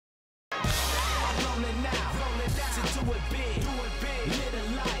do it big, live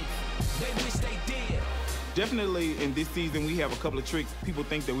a life they wish they did. Definitely in this season, we have a couple of tricks. People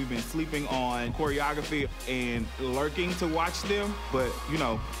think that we've been sleeping on choreography and lurking to watch them, but you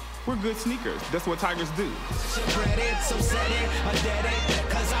know, we're good sneakers. That's what Tigers do.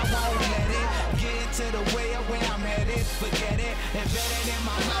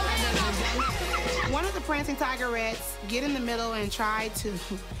 One of the prancing Tigerettes get in the middle and try to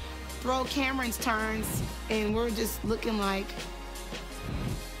throw Camryn's turns, and we're just looking like,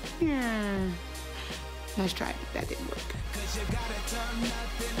 nice try. That didn't work.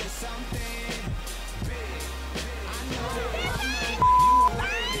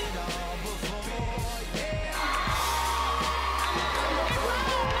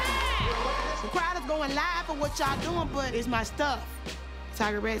 The crowd is going live for what y'all doing, but it's my stuff.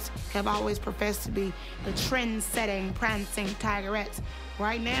 Tigerettes have always professed to be the trend-setting, prancing Tigerettes.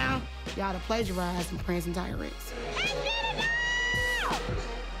 Right now, y'all the plagiarizing prancing Tigerettes.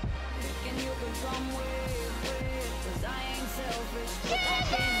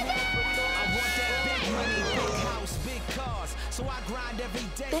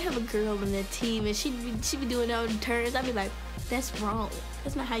 They have a girl on their team, and she be doing all the turns. I be like, that's wrong.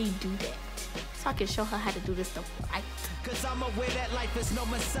 That's not how you do that. So I can show her how to do this stuff right. Cause I'm aware that life is no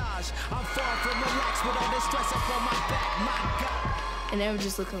massage. I'm far from relaxed with all this stress up on my back, my God. And they were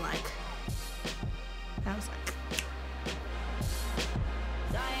just looking like, I was like,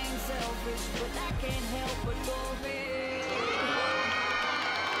 I ain't selfish, but I can't help but go ahead.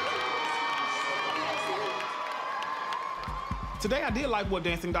 Today, I did like what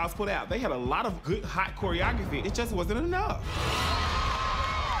Dancing Dolls put out. They had a lot of good, hot choreography. It just wasn't enough.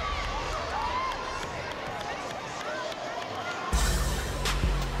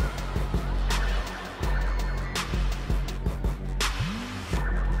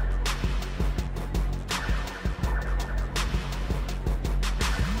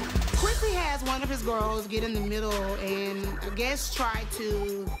 One of his girls get in the middle and I guess try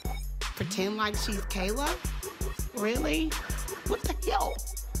to pretend like she's Kayla. Really? What the hell?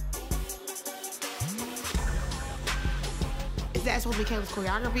 Is that supposed to be Kayla's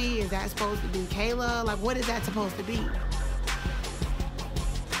choreography? Is that supposed to be Kayla? Like, what is that supposed to be?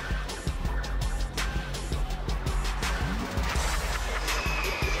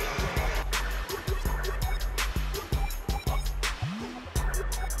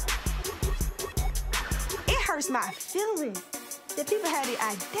 My feelings that people had the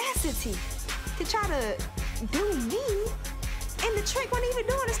audacity to try to do me, and the trick wasn't even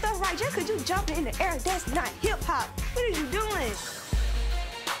doing the stuff right. Just because you jumping in the air, that's not hip hop. What are you doing?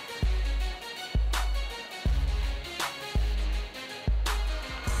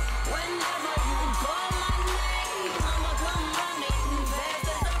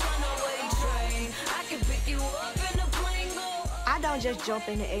 I don't just jump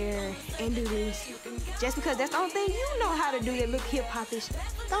in the air and do this just because that's the only thing you know how to do that look hip hopish.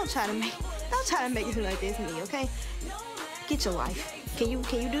 Don't try to make it seem like this me, okay? Get your life. Can you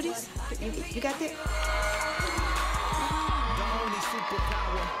do this? You got that? The only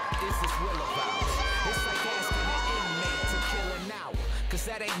superpower is this will of ours. It's like asking an inmate to kill an hour. Cause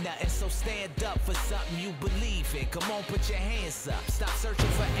that ain't nothing, so stand up for something you believe in. Come on, put your hands up. Stop searching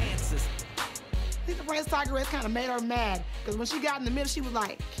for answers. I think the prancing Tigerettes kind of made her mad because when she got in the middle, she was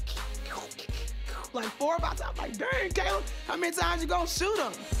like 4 or 5 times. Like, dang, Kayla, how many times you gonna shoot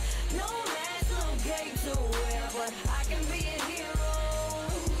him? No, that's no gate to it.